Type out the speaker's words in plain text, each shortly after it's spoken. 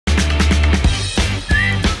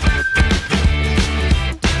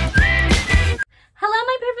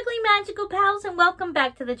welcome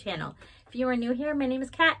back to the channel. If you are new here, my name is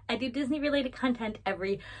Kat. I do Disney related content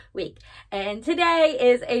every week. And today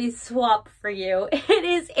is a swap for you. It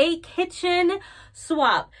is a kitchen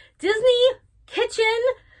swap. Disney kitchen.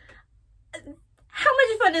 How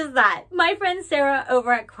much fun is that? My friend Sarah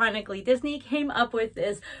over at Chronically Disney came up with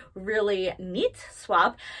this really neat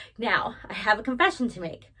swap. Now, I have a confession to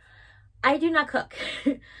make. I do not cook.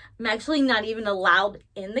 I'm actually not even allowed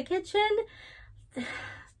in the kitchen.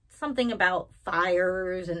 Something about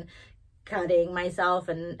fires and cutting myself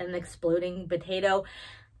and exploding potato.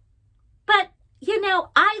 But, you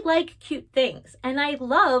know, I like cute things and I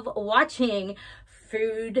love watching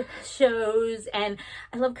food shows and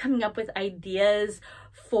I love coming up with ideas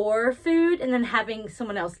for food and then having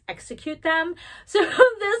someone else execute them. So this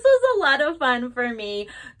was a lot of fun for me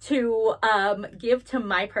to give to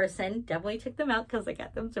my person. Definitely check them out because I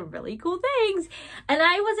got them some really cool things. And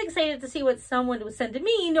I was excited to see what someone would send to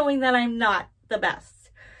me, knowing that I'm not the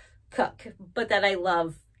best cook, but that I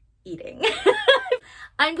love eating.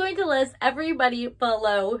 I'm going to list everybody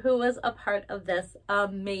below who was a part of this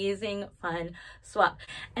amazing fun swap.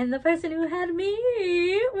 And the person who had me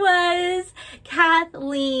was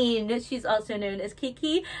Kathleen. She's also known as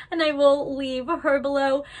Kiki, and I will leave her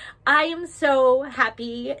below. I am so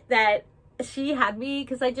happy that she had me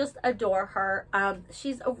because I just adore her.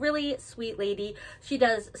 She's a really sweet lady. She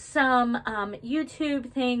does some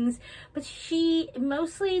YouTube things, but she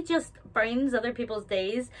mostly just brightens other people's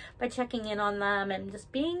days by checking in on them and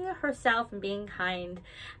just being herself and being kind.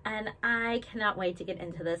 And I cannot wait to get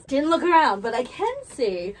into this. Didn't look around, but I can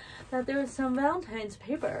see that there is some Valentine's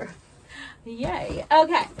paper. Yay.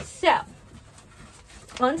 Okay, so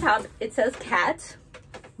on top it says Kat.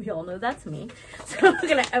 We all know that's me. So I'm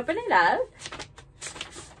gonna open it up.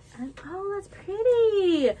 And oh, that's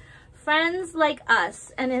pretty. Friends Like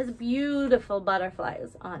Us, and it has beautiful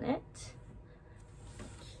butterflies on it.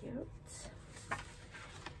 Cute.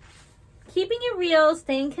 Keeping it real,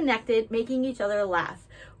 staying connected, making each other laugh.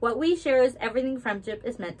 What we share is everything friendship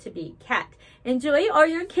is meant to be. Kat, enjoy all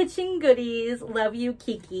your kitchen goodies. Love you,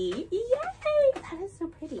 Kiki. Yay! That is so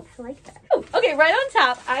pretty. I like that. Oh, okay, right on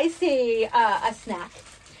top, I see a snack.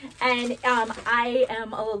 And I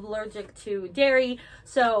am allergic to dairy,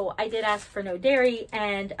 so I did ask for no dairy,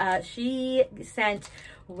 and she sent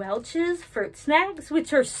Welch's fruit snacks,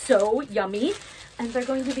 which are so yummy, and they're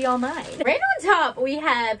going to be all mine. Right on top, we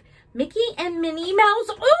have Mickey and Minnie Mouse.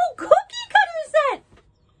 Oh, cookie cutter set!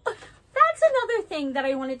 That's another thing that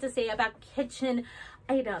I wanted to say about kitchen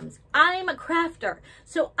items. I'm a crafter,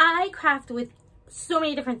 so I craft with so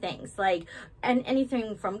many different things, like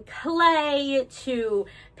anything from clay to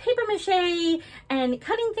paper mache and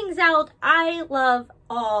cutting things out. I love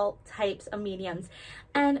all types of mediums,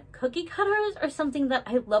 and cookie cutters are something that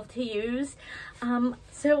I love to use.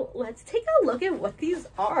 So let's take a look at what these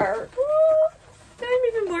are. Ooh, I'm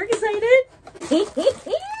even more excited.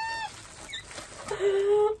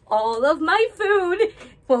 All of my food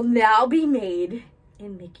will now be made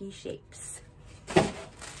in Mickey shapes.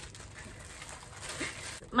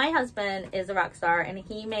 My husband is a rock star and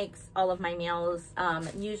he makes all of my meals,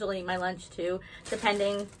 usually my lunch too,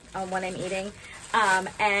 depending on what I'm eating.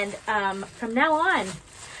 From now on,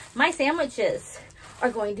 my sandwiches are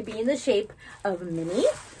going to be in the shape of Minnie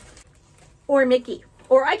or Mickey,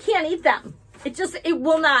 or I can't eat them. It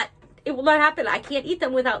will not happen. I can't eat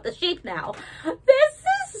them without the shape now. This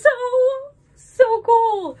is so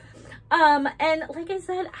cool. And like I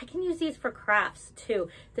said, I can use these for crafts too.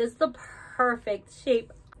 This is the perfect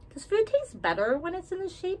shape. Does food taste better when it's in the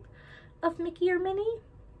shape of Mickey or Minnie?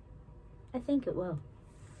 I think it will.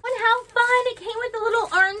 And how fun! It came with a little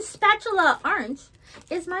orange spatula. Orange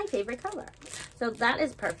is my favorite color. So that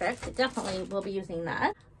is perfect. Definitely will be using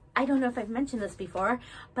that. I don't know if I've mentioned this before,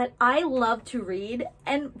 but I love to read.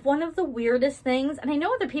 And one of the weirdest things, and I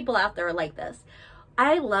know other people out there are like this,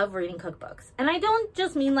 I love reading cookbooks. And I don't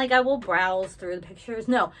just mean like I will browse through the pictures.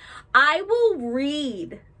 No, I will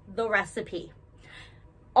read the recipe.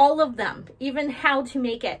 All of them, even how to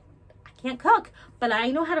make it. I can't cook, but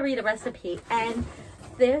I know how to read a recipe. And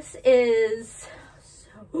this is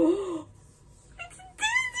so... It's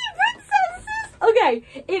Disney Princesses!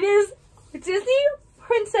 Okay, it is Disney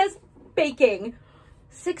Princess Baking.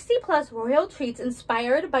 60+ royal treats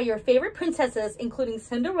inspired by your favorite princesses, including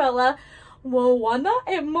Cinderella, Moana,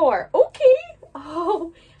 and more. Okay.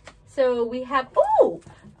 Oh, so we have... Oh!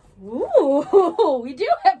 Ooh, we do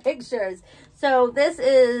have pictures. So this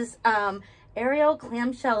is Ariel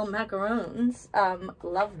clamshell macaroons.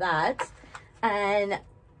 Love that. And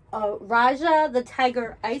Raja the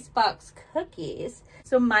Tiger Icebox cookies.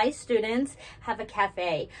 So my students have a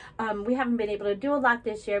cafe. We haven't been able to do a lot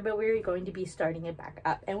this year, but we're going to be starting it back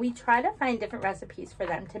up. And we try to find different recipes for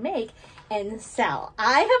them to make and sell.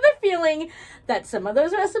 I have a feeling that some of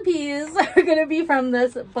those recipes are going to be from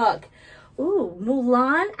this book. Ooh,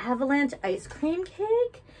 Mulan Avalanche Ice Cream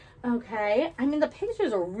Cake. Okay, I mean, the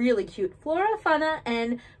pictures are really cute. Flora, Fauna,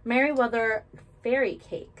 and Merryweather Fairy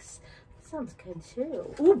Cakes. Sounds good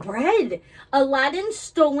too. Ooh, bread. Aladdin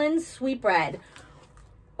Stolen Sweetbread.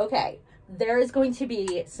 Okay, there is going to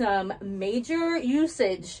be some major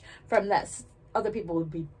usage from this. Other people would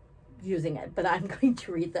be using it, but I'm going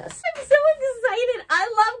to read this. I'm so excited. I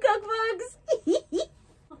love cookbooks.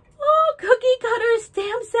 Oh, cookie cutter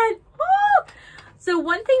stamp set. Oh! So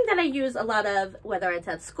one thing that I use a lot of, whether it's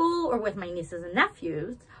at school or with my nieces and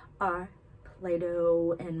nephews, are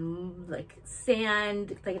Play-Doh and like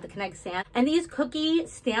sand, like the Connect sand. And these cookie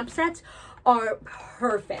stamp sets are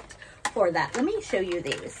perfect for that. Let me show you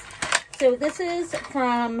these. So this is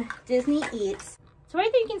from Disney Eats. So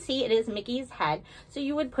right there you can see it is Mickey's head. So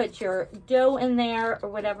you would put your dough in there or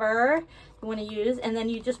whatever you want to use, and then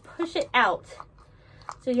you just push it out.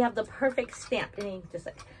 So you have the perfect stamp, and you just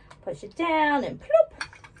like push it down and ploop.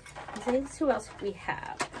 And so who else we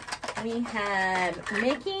have? We have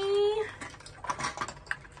Mickey.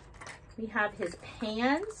 We have his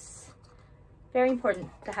pants. Very important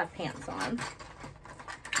to have pants on.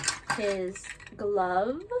 His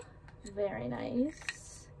glove. Very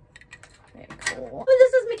nice. Very cool. Oh,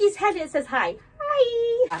 this is Mickey's head. It says hi.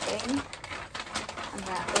 Hi. Wrapping.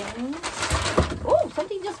 Unwrapping. Oh,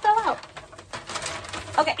 something just fell out.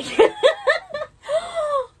 Okay. Oh,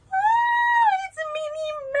 it's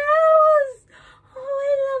Minnie Mouse. Oh,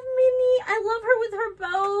 I love Minnie. I love her with her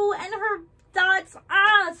bow and her dots.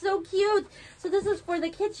 Ah, so cute. So this is for the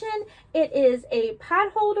kitchen. It is a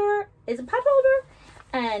pot holder. It's a pot holder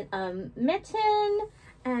and mitten,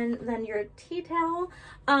 and then your tea towel.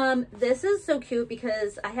 This is so cute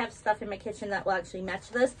because I have stuff in my kitchen that will actually match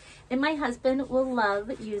this, and my husband will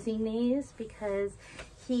love using these because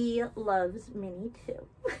he loves Minnie too.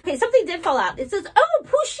 Okay, something did fall out. It says, oh,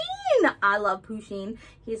 Pusheen. I love Pusheen.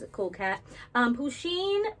 He's a cool cat.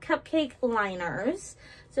 Pusheen cupcake liners.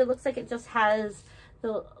 So it looks like it just has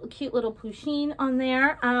the cute little Pusheen on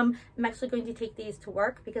there. I'm actually going to take these to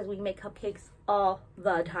work because we make cupcakes all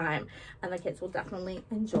the time, and the kids will definitely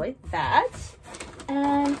enjoy that.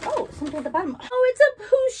 And oh, something at the bottom. Oh, it's a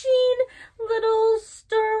Pusheen little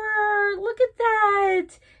stirrer. Look at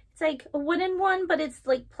that. It's like a wooden one, but it's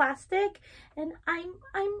like plastic. And I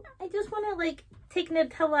just want to like take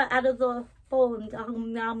Nutella out of the bowl and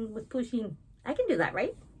with Pusheen. I can do that,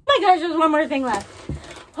 right? Oh my gosh, there's one more thing left.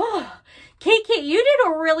 Oh, Kate, you did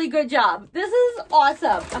a really good job. This is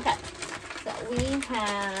awesome. Okay, so we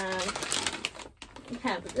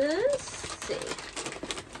have this. Let's see.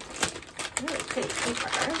 Really pretty paper.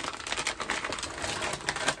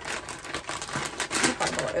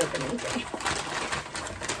 Cardboard opening thing.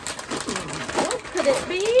 What could it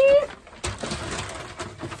be?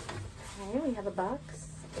 Okay, we have a box.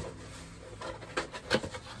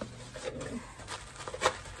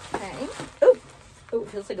 Okay. Oh, it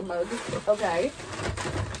feels like a mug. Okay.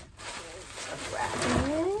 Unwrap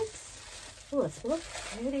it. Oh, it smells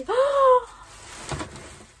pretty.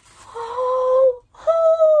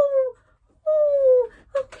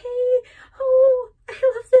 Okay. Oh, I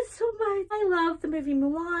love this so much. I love the movie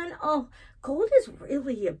Mulan. Oh, gold is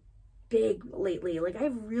really big lately. Like,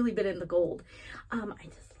 I've really been into gold. I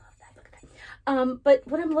just love that. Look at that. But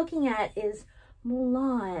what I'm looking at is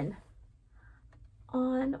Mulan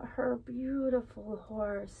on her beautiful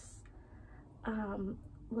horse,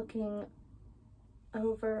 looking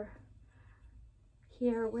over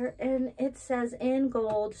here and it says in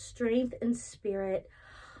gold, strength and spirit.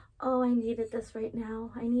 Oh, I needed this right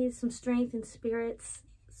now. I need some strength and spirits,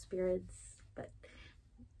 but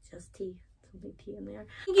just tea. Something tea in there.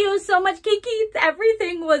 Thank you so much, Kiki.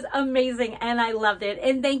 Everything was amazing and I loved it.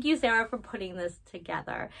 And thank you, Sarah, for putting this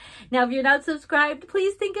together. Now, if you're not subscribed,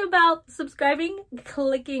 please think about subscribing,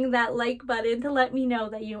 clicking that like button to let me know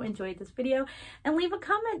that you enjoyed this video, and leave a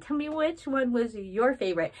comment. Tell me which one was your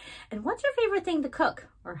favorite and what's your favorite thing to cook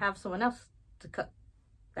or have someone else to cook,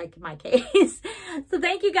 like in my case. So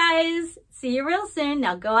thank you guys. See you real soon.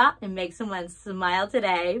 Now go out and make someone smile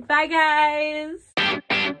today. Bye, guys.